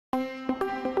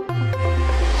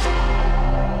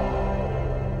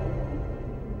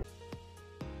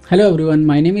Hello everyone,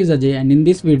 my name is Ajay and in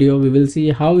this video we will see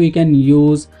how we can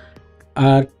use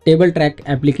our Tabletrack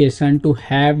application to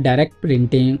have direct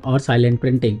printing or silent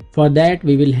printing. For that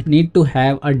we will need to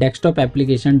have a desktop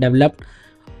application developed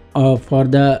for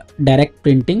the direct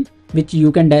printing, which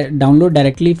you can download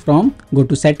directly from go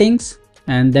to settings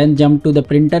and then jump to the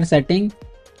printer setting.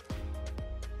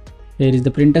 Here is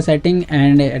the printer setting,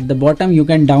 and at the bottom you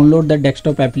can download the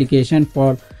desktop application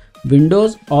for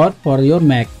Windows or for your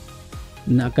Mac.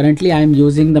 Now, currently I am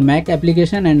using the Mac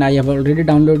application and I have already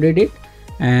downloaded it.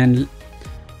 And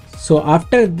so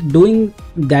after doing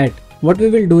that, what we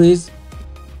will do is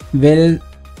we'll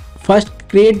first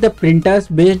create the printers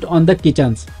based on the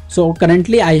kitchens. So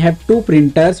currently I have two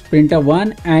printers, printer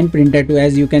 1 and printer 2,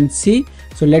 as you can see.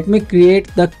 So let me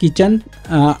create the kitchen.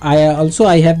 I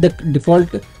have the default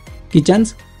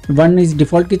kitchens. One is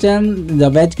default kitchen,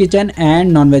 the veg kitchen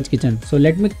and non-veg kitchen. So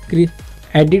let me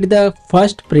edit the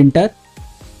first printer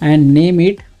and name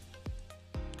it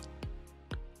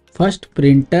first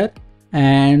printer,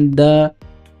 and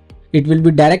it will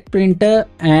be direct printer,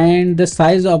 and the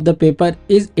size of the paper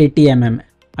is 80 mm.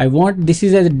 I want this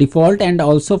is as default and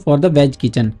also for the veg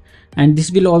kitchen, and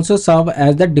this will also serve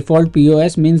as the default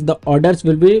POS, means the orders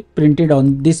will be printed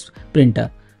on this printer.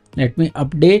 Let me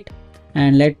update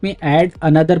and let me add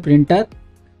another printer,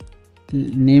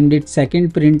 named it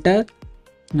second printer,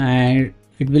 and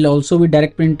it will also be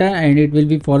direct printer and it will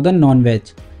be for the non-veg,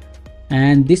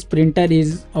 and this printer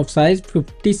is of size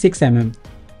 56 mm.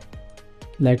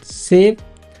 Let's save.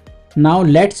 Now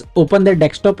let's open the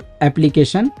desktop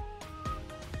application.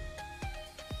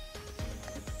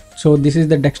 So this is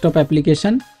the desktop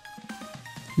application.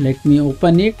 Let me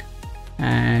open it,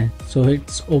 and so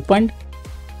it's opened.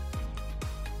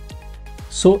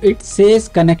 So it says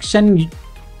connection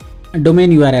domain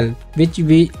URL, which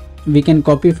we can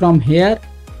copy from here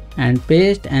and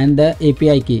paste, and the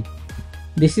API key.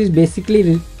 This is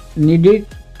basically needed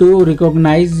to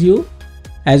recognize you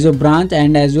as your branch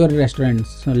and as your restaurant.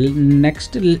 So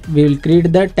next we will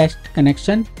create the test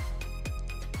connection,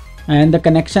 and the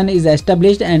connection is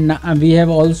established, and we have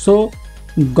also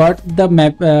got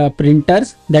the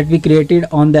printers that we created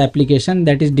on the application,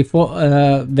 that is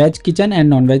default veg kitchen and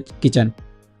non-veg kitchen.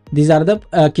 These are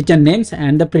the kitchen names,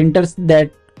 and the printers that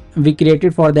we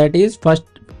created for that is first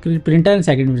printer and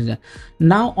second printer.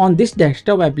 Now on this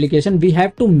desktop application we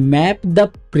have to map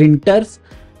the printers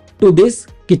to this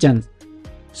kitchen.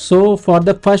 So for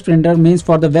the first printer, means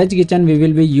for the veg kitchen, we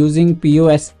will be using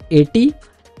POS 80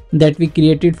 that we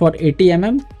created for 80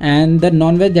 mm, and the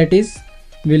non-veg, that is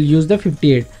we'll use the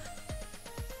 58.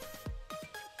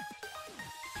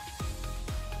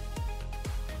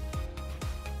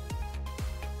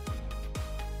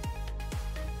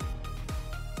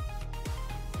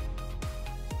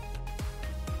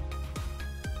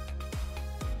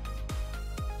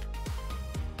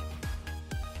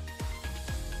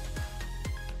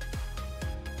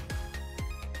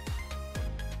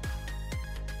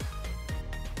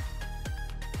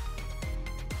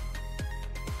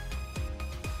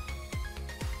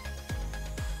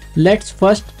 Let's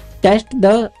first test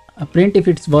the print if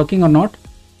it's working or not.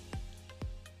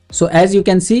 So as you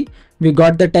can see, we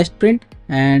got the test print,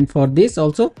 and for this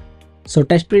also, so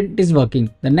test print is working.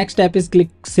 The next step is click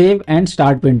save and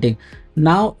start printing.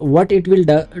 Now what it will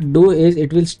do is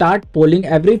it will start polling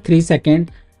every 3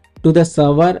 seconds to the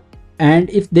server, and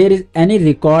if there is any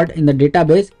record in the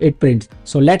database, it prints.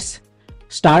 So let's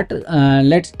start.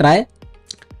 Let's try.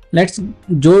 Let's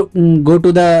go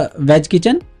to the veg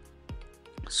kitchen.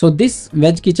 So this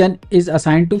veg kitchen is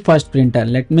assigned to first printer.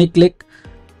 Let me click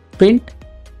print,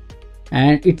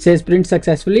 and it says print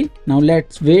successfully. Now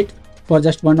let's wait for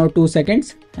just 1 or 2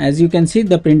 seconds. As you can see,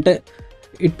 the printer,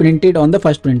 it printed on the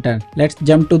first printer. Let's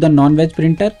jump to the non-veg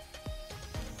printer,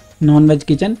 non-veg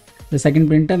kitchen, the second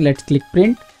printer. Let's click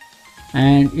print,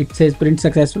 and it says print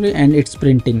successfully, and it's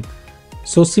printing.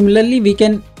 So similarly we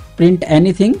can print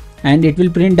anything and it will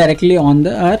print directly on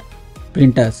our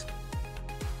printers.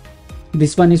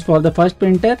 This one is for the first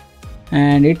printer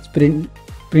and it's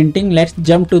printing. Let's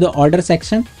jump to the order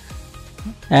section.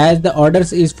 As the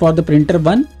orders is for the printer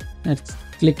 1, let's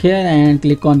click here and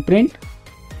click on print,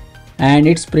 and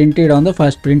it's printed on the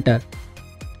first printer.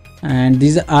 And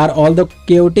these are all the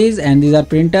KOTs, and these are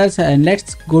printers. And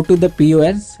let's go to the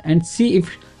POS and see if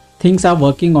things are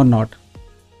working or not.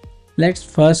 Let's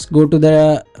first go to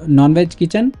the non-veg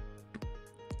kitchen.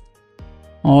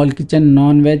 All kitchen,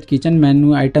 non-veg kitchen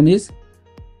menu item is.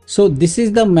 So this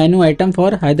is the menu item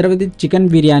for Hyderabadi chicken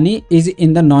biryani is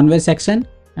in the non-veg section,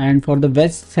 and for the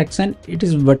veg section it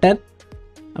is butter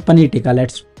paneer tikka.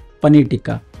 Let's paneer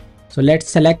tikka. So let's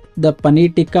select the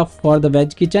paneer tikka for the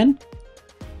veg kitchen,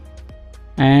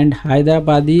 and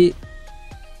Hyderabadi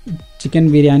chicken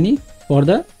biryani for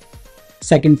the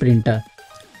second printer.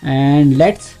 And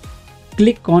let's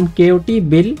click on KOT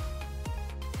bill,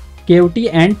 KOT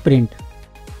and print.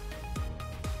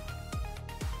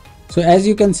 So as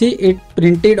you can see, it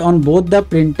printed on both the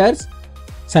printers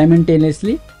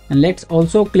simultaneously. And let's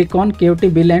also click on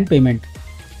KOT bill and payment.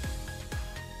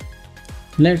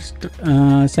 Let's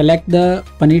select the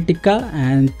paneer tikka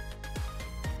and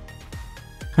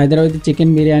Hyderabadi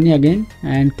chicken biryani again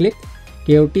and click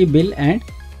KOT bill and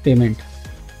payment.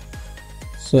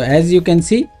 So as you can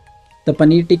see, the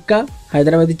paneer tikka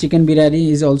Hyderabadi chicken biryani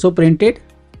is also printed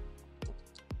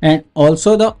and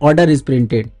also the order is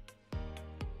printed.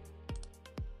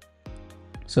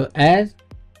 So as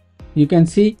you can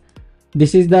see,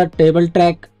 this is the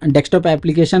Tabletrack desktop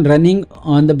application running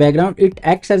on the background. It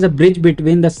acts as a bridge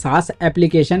between the SaaS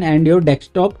application and your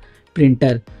desktop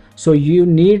printer. So you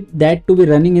need that to be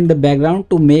running in the background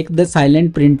to make the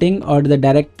silent printing or the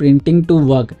direct printing to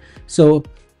work. So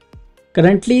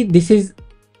currently this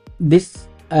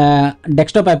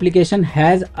desktop application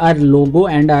has our logo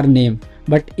and our name.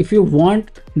 But if you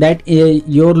want that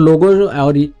your logo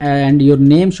and your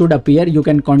name should appear, you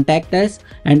can contact us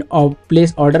and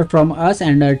place order from us,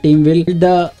 and our team will build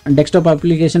the desktop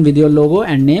application with your logo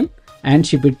and name and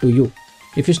ship it to you.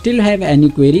 If you still have any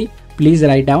query, please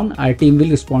write down. Our team will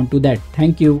respond to that.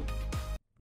 Thank you.